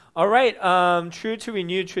All right, true to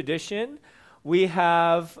renewed tradition, we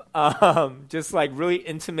have just like really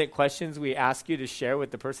intimate questions we ask you to share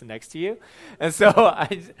with the person next to you. And so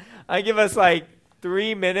I give us like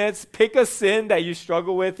 3 minutes. Pick a sin that you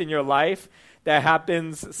struggle with in your life that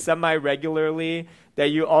happens semi-regularly that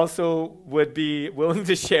you also would be willing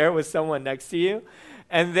to share with someone next to you.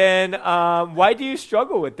 And then why do you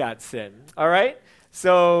struggle with that sin? All right?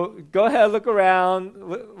 So go ahead, look around,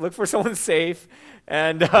 look for someone safe,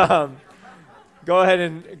 and go ahead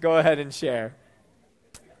and share.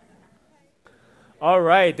 All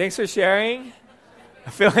right, thanks for sharing. I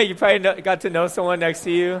feel like you probably got to know someone next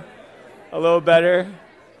to you a little better.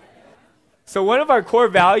 So one of our core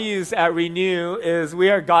values at Renew is we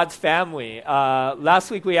are God's family.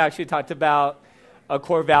 Last week we actually talked about a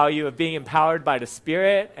core value of being empowered by the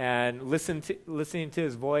Spirit and listening to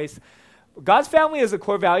His voice. God's family is a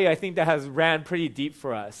core value, I think, that has ran pretty deep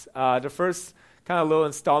for us. The first kind of little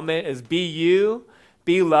installment is be you,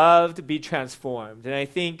 be loved, be transformed. And I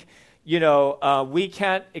think, we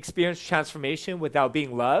can't experience transformation without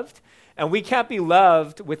being loved, and we can't be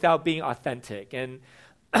loved without being authentic. And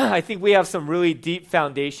I think we have some really deep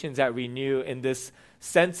foundations at Renew in this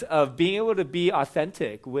sense of being able to be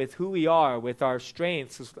authentic with who we are, with our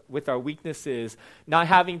strengths, with our weaknesses, not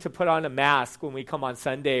having to put on a mask when we come on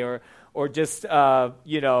Sunday or just,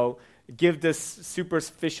 give this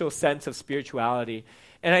superficial sense of spirituality.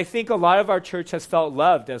 And I think a lot of our church has felt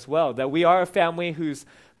loved as well, that we are a family who's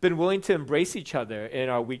been willing to embrace each other in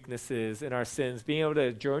our weaknesses, in our sins, being able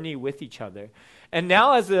to journey with each other. And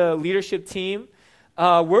now as a leadership team,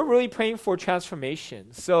 we're really praying for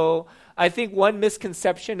transformation. So I think one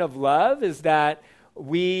misconception of love is that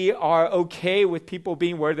we are okay with people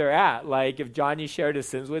being where they're at. Like if Johnny shared his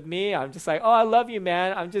sins with me, I'm just like, oh, I love you,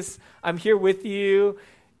 man. I'm here with you.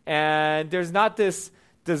 And there's not this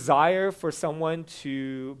desire for someone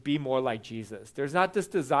to be more like Jesus. There's not this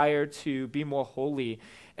desire to be more holy.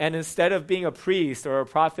 And instead of being a priest or a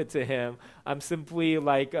prophet to him, I'm simply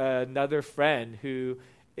like another friend who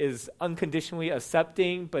is unconditionally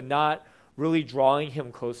accepting but not really drawing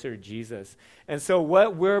him closer to Jesus. And so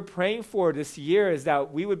what we're praying for this year is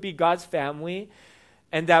that we would be God's family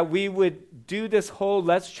and that we would do this whole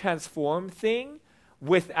let's transform thing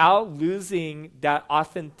without losing that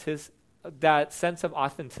sense of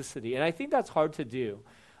authenticity. And I think that's hard to do.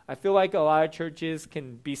 I feel like a lot of churches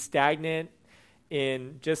can be stagnant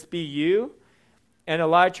in just be you, and a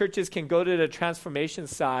lot of churches can go to the transformation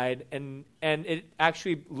side and it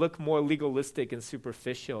actually look more legalistic and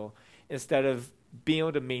superficial instead of being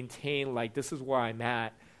able to maintain like this is where I'm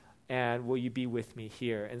at and will you be with me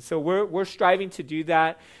here? And so we're striving to do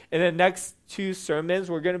that. In the next 2 sermons,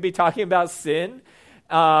 we're going to be talking about sin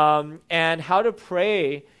and how to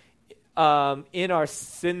pray in our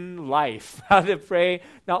sin life, how to pray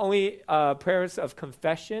not only prayers of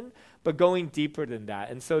confession, but going deeper than that.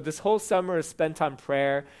 And so this whole summer is spent on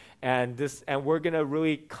prayer, and we're going to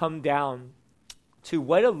really come down to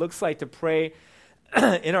what it looks like to pray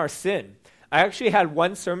in our sin. I actually had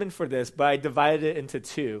 1 sermon for this, but I divided it into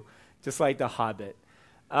 2, just like The Hobbit.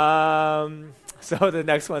 So the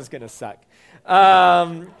next one's going to suck.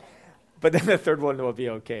 But then the third one will be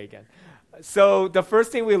okay again. So the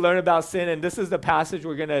first thing we learn about sin, and this is the passage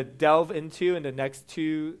we're going to delve into in the next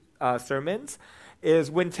 2 sermons,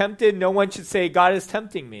 is when tempted, no one should say, God is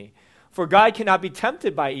tempting me. For God cannot be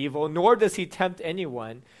tempted by evil, nor does he tempt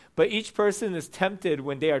anyone. But each person is tempted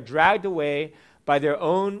when they are dragged away by their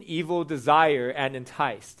own evil desire and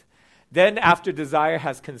enticed. Then after desire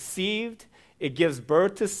has conceived, it gives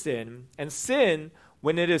birth to sin. And sin,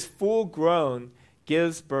 when it is full grown,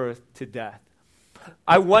 gives birth to death.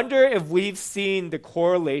 I wonder if we've seen the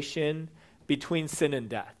correlation between sin and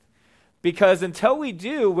death. Because until we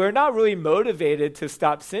do, we're not really motivated to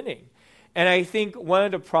stop sinning. And I think one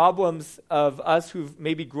of the problems of us who've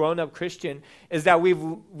maybe grown up Christian is that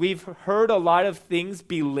we've heard a lot of things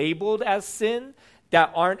be labeled as sin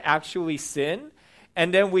that aren't actually sin.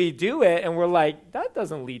 And then we do it and we're like, that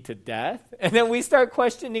doesn't lead to death. And then we start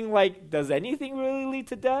questioning like, does anything really lead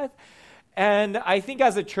to death? And I think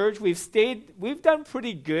as a church, we've done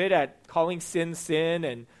pretty good at calling sin, sin,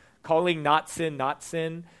 and calling not sin, not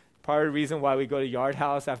sin. Part of the reason why we go to Yard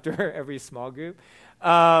House after every small group.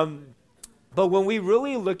 But when we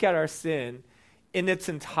really look at our sin in its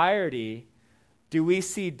entirety, do we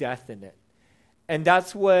see death in it? And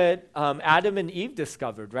that's what Adam and Eve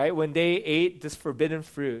discovered, right? When they ate this forbidden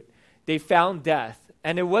fruit, they found death.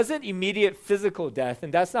 And it wasn't immediate physical death,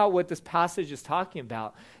 and that's not what this passage is talking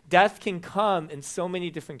about. Death can come in so many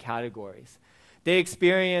different categories. They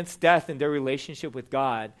experience death in their relationship with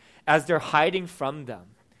God as they're hiding from them.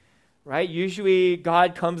 right? Usually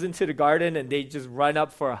God comes into the garden and they just run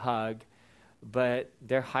up for a hug, but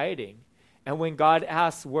they're hiding. And when God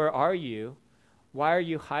asks, where are you? Why are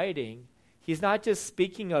you hiding? He's not just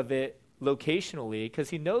speaking of it locationally because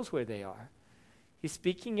he knows where they are. He's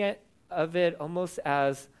speaking of it almost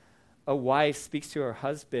as a wife speaks to her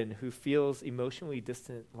husband who feels emotionally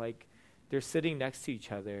distant, like they're sitting next to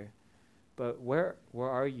each other. But where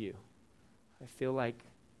are you? I feel like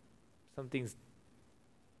something's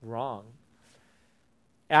wrong.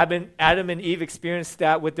 Adam and Eve experienced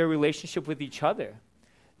that with their relationship with each other.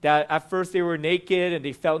 That at first they were naked and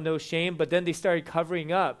they felt no shame, but then they started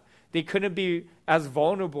covering up. They couldn't be as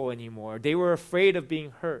vulnerable anymore. They were afraid of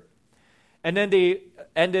being hurt. And then they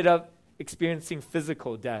ended up experiencing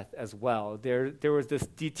physical death as well. There was this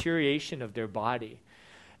deterioration of their body.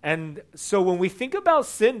 And so when we think about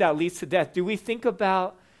sin that leads to death, do we think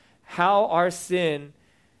about how our sin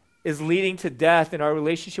is leading to death in our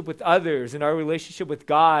relationship with others, in our relationship with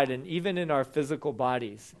God, and even in our physical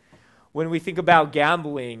bodies? When we think about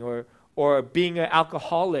gambling or being an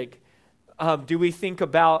alcoholic, do we think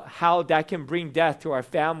about how that can bring death to our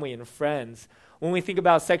family and friends? When we think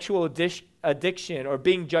about sexual addiction or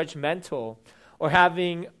being judgmental or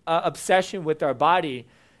having obsession with our body,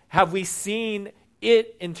 have we seen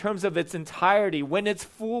it in terms of its entirety? When it's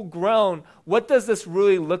full grown, what does this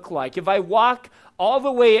really look like? If I walk all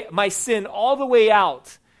the way, my sin all the way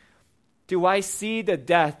out, do I see the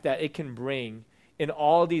death that it can bring in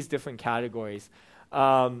all these different categories?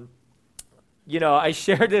 I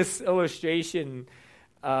share this illustration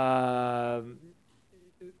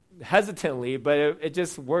hesitantly, but it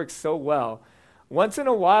just works so well. Once in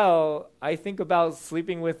a while, I think about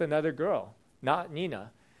sleeping with another girl, not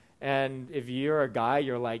Nina. And if you're a guy,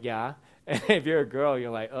 you're like, yeah. And if you're a girl,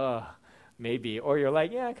 you're like, maybe. Or you're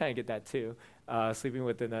like, yeah, I kind of get that too. Sleeping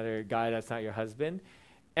with another guy that's not your husband.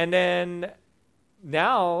 And then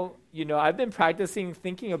now, I've been practicing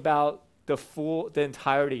thinking about the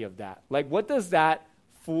entirety of that. Like, what does that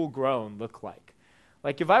full grown look like?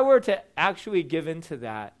 Like, if I were to actually give into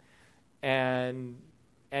that and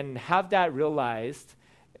have that realized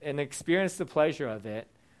and experience the pleasure of it,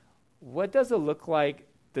 what does it look like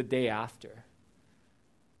the day after?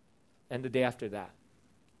 And the day after that?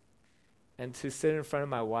 And to sit in front of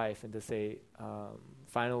my wife and to say,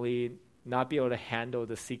 finally, not be able to handle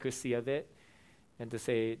the secrecy of it, and to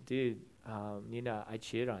say, dude, Nina, I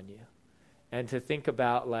cheated on you. And to think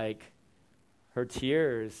about like her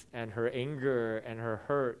tears and her anger and her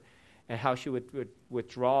hurt and how she would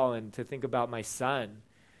withdraw, and to think about my son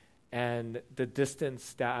and the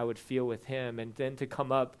distance that I would feel with him, and then to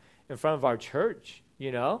come up in front of our church,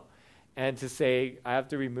 and to say, I have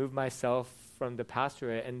to remove myself from the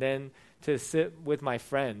pastorate, and then to sit with my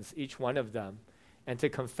friends, each one of them, and to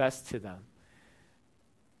confess to them.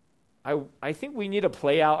 I think we need to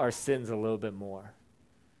play out our sins a little bit more.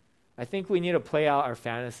 I think we need to play out our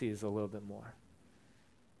fantasies a little bit more.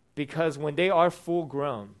 Because when they are full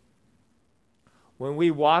grown, when we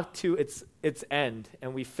walk to its end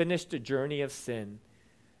and we finish the journey of sin,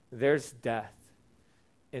 there's death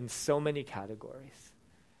in so many categories.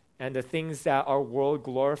 And the things that our world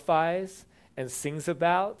glorifies and sings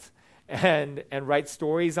about and writes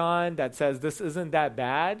stories on that says this isn't that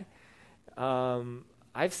bad,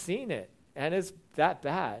 I've seen it, and it's that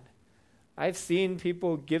bad. I've seen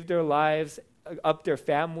people give their lives, up their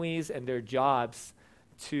families and their jobs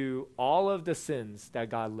to all of the sins that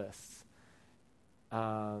God lists,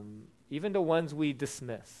 even the ones we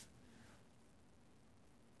dismiss.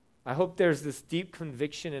 I hope there's this deep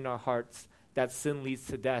conviction in our hearts that sin leads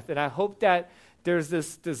to death. And I hope that there's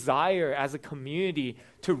this desire as a community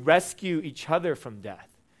to rescue each other from death.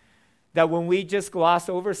 That when we just gloss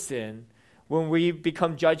over sin, when we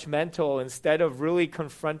become judgmental, instead of really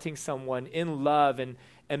confronting someone in love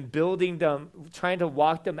and building them, trying to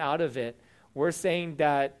walk them out of it, we're saying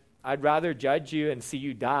that I'd rather judge you and see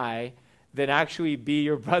you die than actually be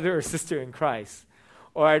your brother or sister in Christ.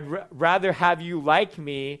 Or I'd rather have you like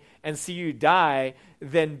me and see you die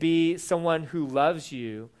than be someone who loves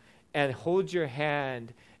you and holds your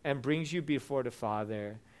hand and brings you before the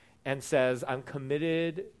Father and says, I'm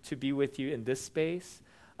committed to be with you in this space.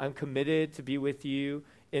 I'm committed to be with you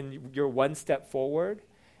in your one step forward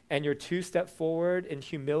and your two step forward in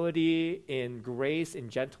humility, in grace, in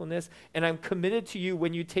gentleness. And I'm committed to you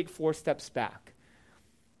when you take 4 steps back.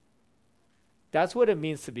 That's what it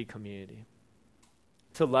means to be community.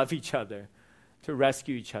 To love each other, to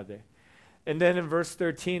rescue each other. And then in verse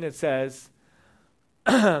 13 it says,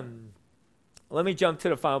 let me jump to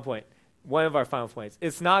the final point. One of our final points.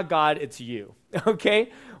 It's not God, it's you.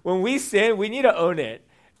 Okay? When we sin, we need to own it.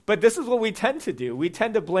 But this is what we tend to do. We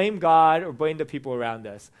tend to blame God or blame the people around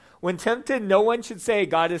us. When tempted, no one should say,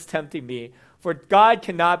 God is tempting me. For God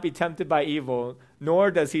cannot be tempted by evil,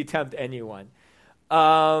 nor does he tempt anyone.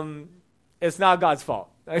 It's not God's fault.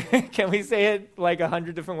 Can we say it like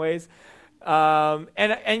 100 different ways?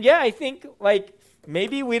 And yeah, I think like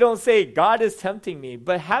maybe we don't say God is tempting me,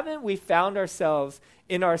 but haven't we found ourselves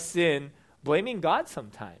in our sin blaming God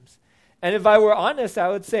sometimes? And if I were honest, I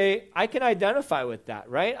would say I can identify with that,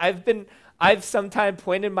 right? I've sometimes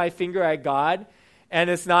pointed my finger at God, and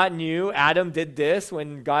it's not new. Adam did this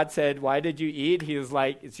when God said, "Why did you eat?" He was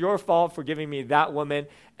like, "It's your fault for giving me that woman."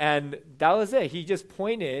 And that was it. He just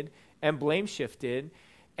pointed and blame shifted.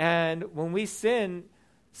 And when we sin,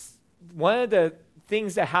 one of the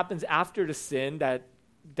things that happens after the sin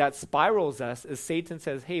that spirals us is Satan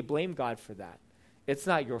says, "Hey, blame God for that. It's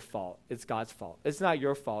not your fault. It's God's fault. It's not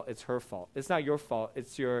your fault. It's her fault. It's not your fault.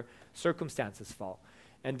 It's your circumstances' fault."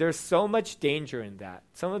 And there's so much danger in that.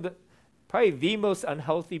 Probably the most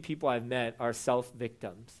unhealthy people I've met are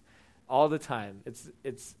self-victims. All the time.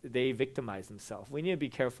 They victimize themselves. We need to be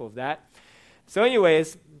careful of that. So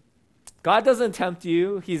anyways, God doesn't tempt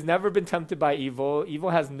you. He's never been tempted by evil.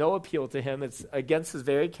 Evil has no appeal to him. It's against his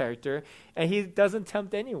very character. And he doesn't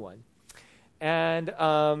tempt anyone. And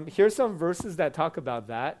here's some verses that talk about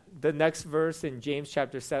that. The next verse in James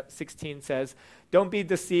chapter 16 says, "Don't be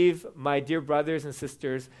deceived, my dear brothers and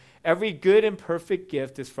sisters. Every good and perfect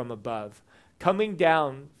gift is from above, coming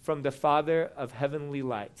down from the Father of heavenly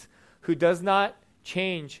lights, who does not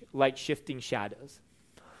change like shifting shadows."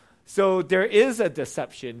 So there is a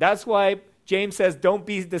deception. That's why James says, don't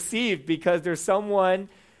be deceived, because there's someone,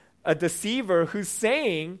 a deceiver, who's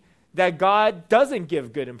saying that God doesn't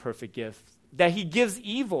give good and perfect gifts, that he gives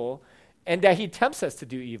evil, and that he tempts us to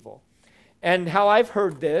do evil. And how I've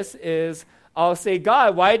heard this is, I'll say,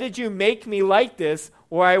 "God, why did you make me like this,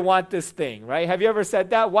 or I want this thing," right? Have you ever said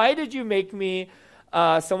that? Why did you make me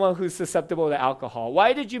someone who's susceptible to alcohol?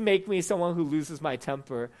 Why did you make me someone who loses my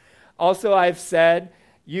temper? Also, I've said,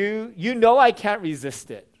 you know I can't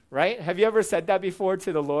resist it, right? Have you ever said that before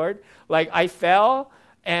to the Lord? Like, I fell,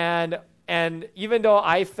 and even though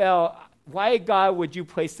I fell, why, God, would you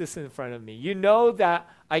place this in front of me? You know that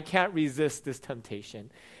I can't resist this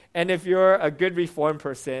temptation. And if you're a good Reformed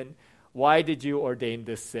person, why did you ordain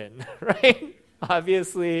this sin, right?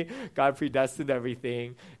 Obviously, God predestined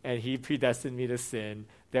everything, and he predestined me to sin.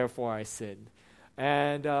 Therefore, I sinned.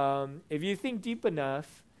 And if you think deep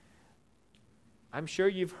enough, I'm sure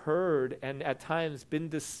you've heard and at times been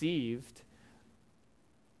deceived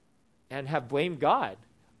and have blamed God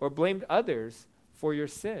or blamed others for your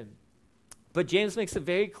sin. But James makes it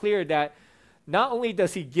very clear that not only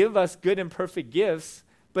does he give us good and perfect gifts,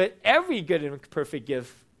 but every good and perfect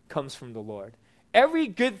gift comes from the Lord. Every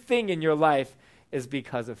good thing in your life is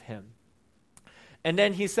because of him. And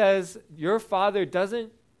then he says, your Father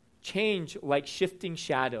doesn't change like shifting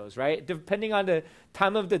shadows, right? Depending on the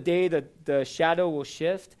time of the day, the shadow will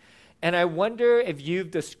shift. And I wonder if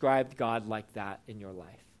you've described God like that in your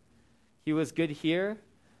life. He was good here,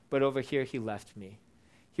 but over here he left me.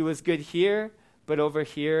 He was good here, but over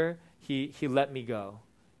here he let me go.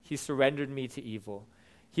 He surrendered me to evil.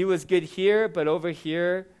 He was good here, but over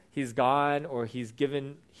here he's gone, or he's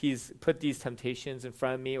put these temptations in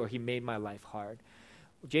front of me, or he made my life hard.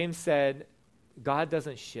 James said, God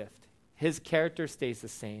doesn't shift. His character stays the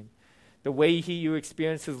same. The way you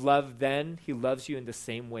experience his love then, he loves you in the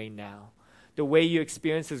same way now. The way you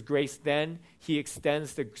experience his grace then, he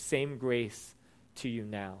extends the same grace to you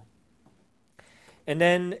now. And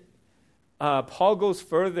then Paul goes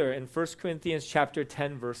further in 1 Corinthians chapter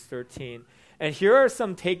 10, verse 13. And here are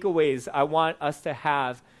some takeaways I want us to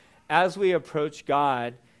have as we approach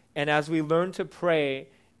God and as we learn to pray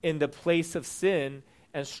in the place of sin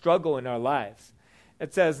and struggle in our lives.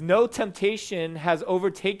 It says, no temptation has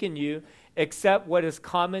overtaken you except what is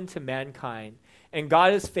common to mankind. And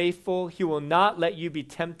God is faithful. He will not let you be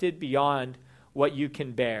tempted beyond what you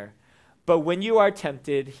can bear. But when you are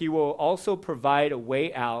tempted, he will also provide a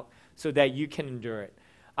way out so that you can endure it.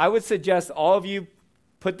 I would suggest all of you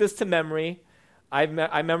put this to memory. I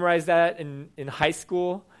memorized that in high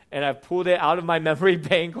school, and I've pulled it out of my memory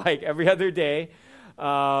bank like every other day.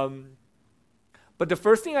 But the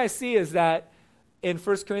first thing I see is that in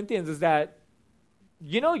 1 Corinthians is that,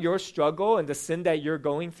 your struggle and the sin that you're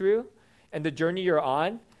going through and the journey you're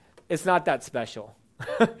on, it's not that special.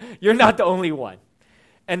 You're not the only one.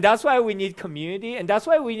 And that's why we need community, and that's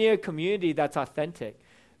why we need a community that's authentic.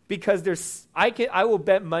 Because I will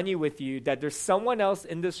bet money with you that there's someone else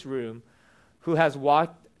in this room who has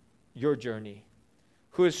walked your journey,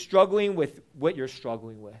 who is struggling with what you're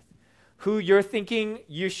struggling with, who you're thinking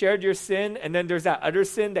you shared your sin, and then there's that other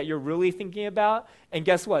sin that you're really thinking about. And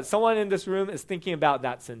guess what? Someone in this room is thinking about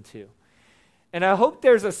that sin too. And I hope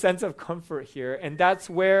there's a sense of comfort here. And that's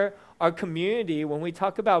where our community, when we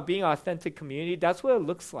talk about being authentic community, that's what it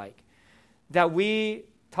looks like. That we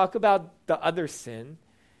talk about the other sin,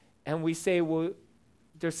 and we say, well,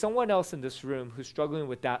 there's someone else in this room who's struggling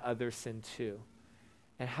with that other sin too.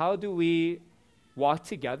 And how do we walk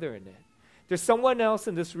together in it? There's someone else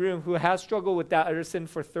in this room who has struggled with that other sin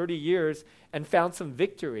for 30 years and found some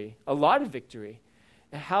victory, a lot of victory.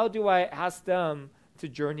 And how do I ask them to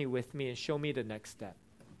journey with me and show me the next step?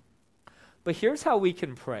 But here's how we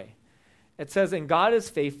can pray. It says, and God is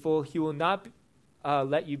faithful. He will not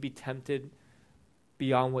let you be tempted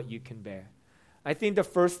beyond what you can bear. I think the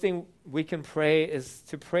first thing we can pray is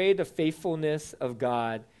to pray the faithfulness of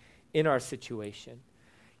God in our situation.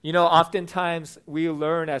 You know, oftentimes we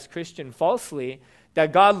learn as Christians falsely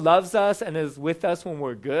that God loves us and is with us when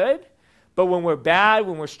we're good, but when we're bad,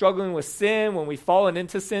 when we're struggling with sin, when we've fallen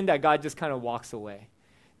into sin, that God just kind of walks away,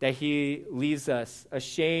 that he leaves us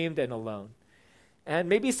ashamed and alone. And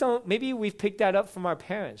maybe we've picked that up from our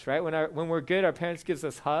parents, right? When we're good, our parents gives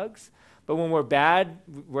us hugs, but when we're bad,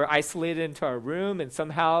 we're isolated into our room, and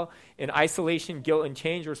somehow in isolation, guilt, and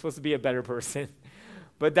change, we're supposed to be a better person.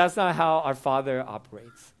 But that's not how our Father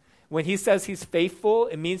operates. When he says he's faithful,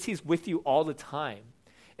 it means he's with you all the time.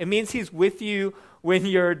 It means he's with you when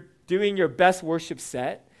you're doing your best worship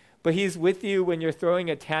set, but he's with you when you're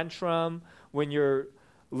throwing a tantrum, when you're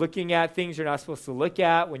looking at things you're not supposed to look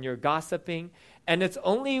at, when you're gossiping. And it's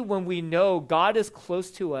only when we know God is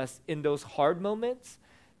close to us in those hard moments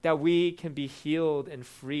that we can be healed and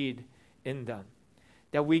freed in them,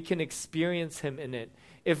 that we can experience him in it.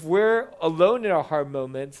 If we're alone in our hard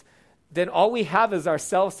moments, then all we have is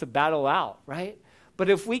ourselves to battle out, right? But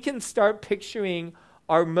if we can start picturing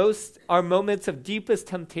our moments of deepest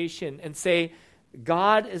temptation and say,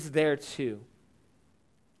 God is there too,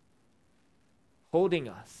 holding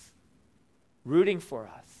us, rooting for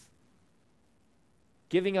us,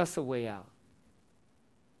 giving us a way out,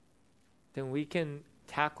 then we can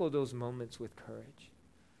tackle those moments with courage.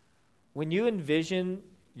 When you envision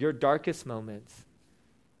your darkest moments,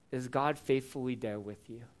 is God faithfully there with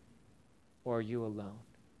you? Or are you alone?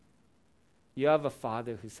 You have a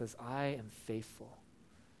Father who says, I am faithful.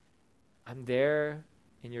 I'm there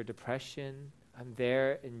in your depression. I'm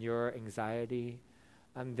there in your anxiety.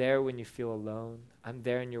 I'm there when you feel alone. I'm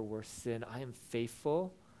there in your worst sin. I am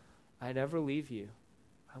faithful. I never leave you.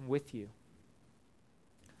 I'm with you.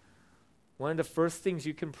 One of the first things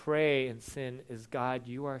you can pray in sin is, God,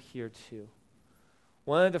 you are here too.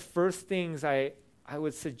 One of the first things I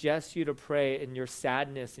would suggest you to pray in your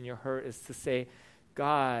sadness and your hurt is to say,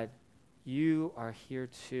 God, you are here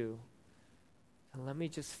too. And let me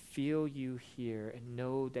just feel you here and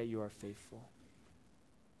know that you are faithful.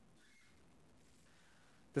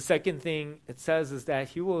 The second thing it says is that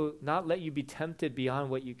he will not let you be tempted beyond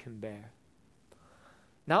what you can bear.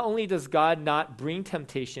 Not only does God not bring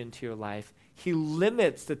temptation to your life, he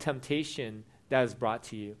limits the temptation that is brought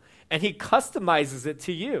to you. And he customizes it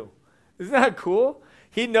to you. Isn't that cool?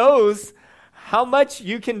 He knows how much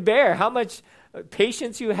you can bear, how much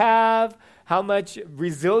patience you have, how much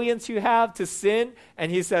resilience you have to sin.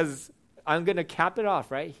 And he says, I'm going to cap it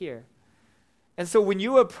off right here. And so when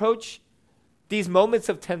you approach these moments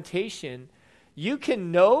of temptation, you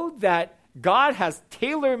can know that God has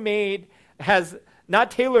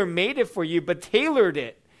not tailor-made it for you, but tailored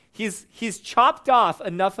it. He's chopped off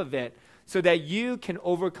enough of it so that you can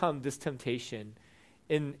overcome this temptation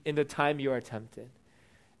in the time you are tempted.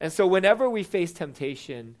 And so whenever we face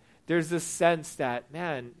temptation, there's this sense that,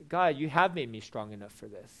 man, God, you have made me strong enough for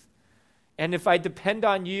this. And if I depend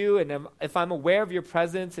on you and if I'm aware of your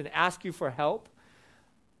presence and ask you for help,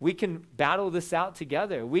 we can battle this out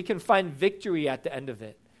together. We can find victory at the end of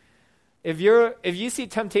it. If you see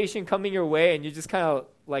temptation coming your way and you just kind of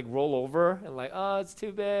like roll over and like, oh, it's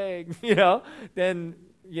too big, then,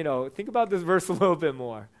 think about this verse a little bit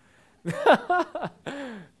more.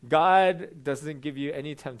 God doesn't give you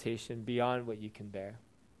any temptation beyond what you can bear.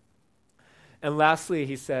 And lastly,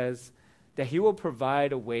 he says that he will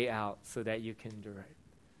provide a way out so that you can endure it.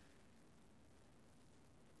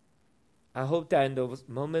 I hope that in those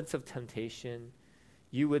moments of temptation,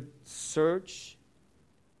 you would search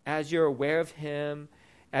as you're aware of him,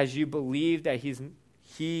 as you believe that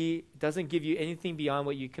he doesn't give you anything beyond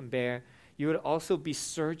what you can bear. You would also be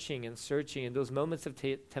searching and searching in those moments of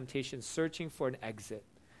temptation, searching for an exit,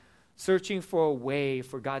 searching for a way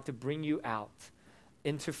for God to bring you out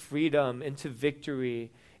into freedom, into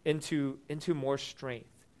victory, into more strength.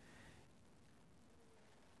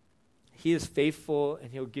 He is faithful,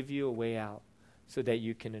 and he'll give you a way out so that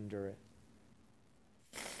you can endure it.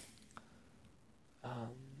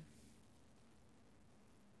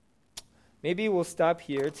 Maybe we'll stop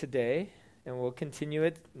here today, and we'll continue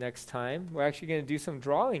it next time. We're actually going to do some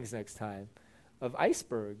drawings next time of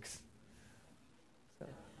icebergs.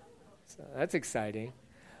 So that's exciting.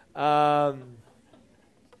 Would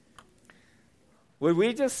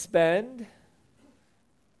we just spend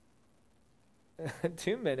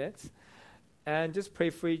 2 minutes and just pray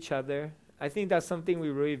for each other? I think that's something we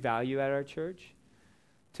really value at our church,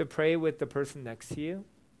 to pray with the person next to you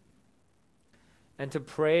and to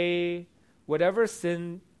pray whatever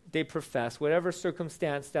sin they profess, whatever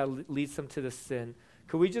circumstance that leads them to the sin.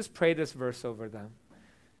 Could we just pray this verse over them?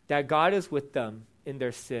 That God is with them in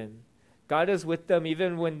their sin. God is with them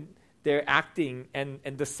even when they're acting and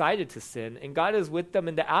decided to sin. And God is with them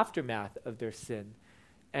in the aftermath of their sin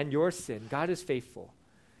and your sin. God is faithful.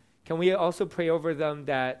 Can we also pray over them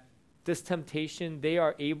that this temptation they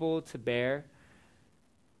are able to bear,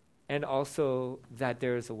 and also that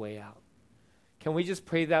there is a way out? Can we just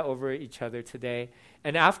pray that over each other today?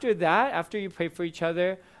 And after that, after you pray for each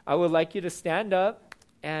other, I would like you to stand up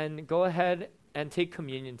and go ahead and take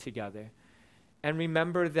communion together. And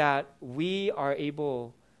remember that we are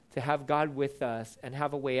able to have God with us and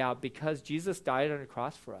have a way out because Jesus died on the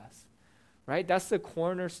cross for us, right? That's the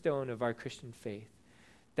cornerstone of our Christian faith.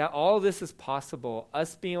 That all this is possible,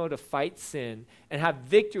 us being able to fight sin and have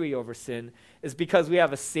victory over sin, is because we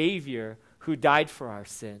have a Savior who died for our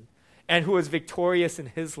sin and who was victorious in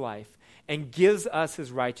his life and gives us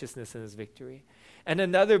his righteousness and his victory. And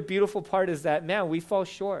another beautiful part is that, man, we fall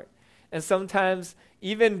short. And sometimes,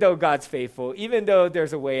 even though God's faithful, even though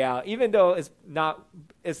there's a way out, even though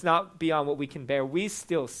it's not beyond what we can bear, we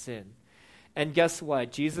still sin. And guess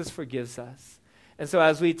what? Jesus forgives us. And so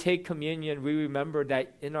as we take communion, we remember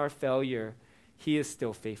that in our failure, he is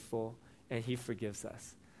still faithful and he forgives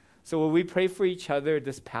us. So when we pray for each other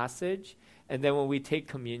this passage, and then when we take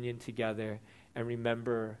communion together and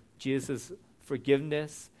remember Jesus'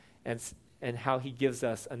 forgiveness and how he gives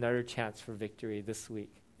us another chance for victory this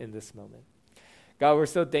week in this moment. God, we're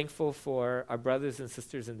so thankful for our brothers and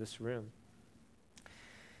sisters in this room.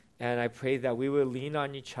 And I pray that we will lean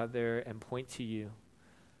on each other and point to you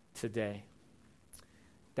today.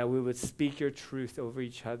 That we would speak your truth over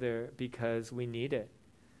each other because we need it.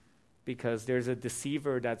 Because there's a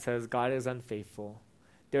deceiver that says God is unfaithful.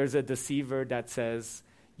 There's a deceiver that says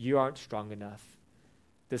you aren't strong enough.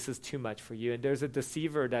 This is too much for you. And there's a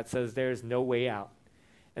deceiver that says there is no way out.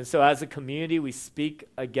 And so as a community, we speak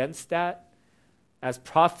against that as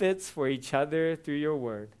prophets for each other through your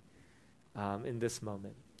word in this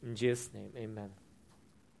moment. In Jesus' name, amen.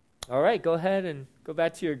 All right, go ahead and go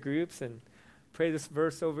back to your groups and pray this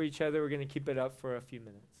verse over each other. We're going to keep it up for a few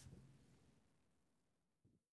minutes.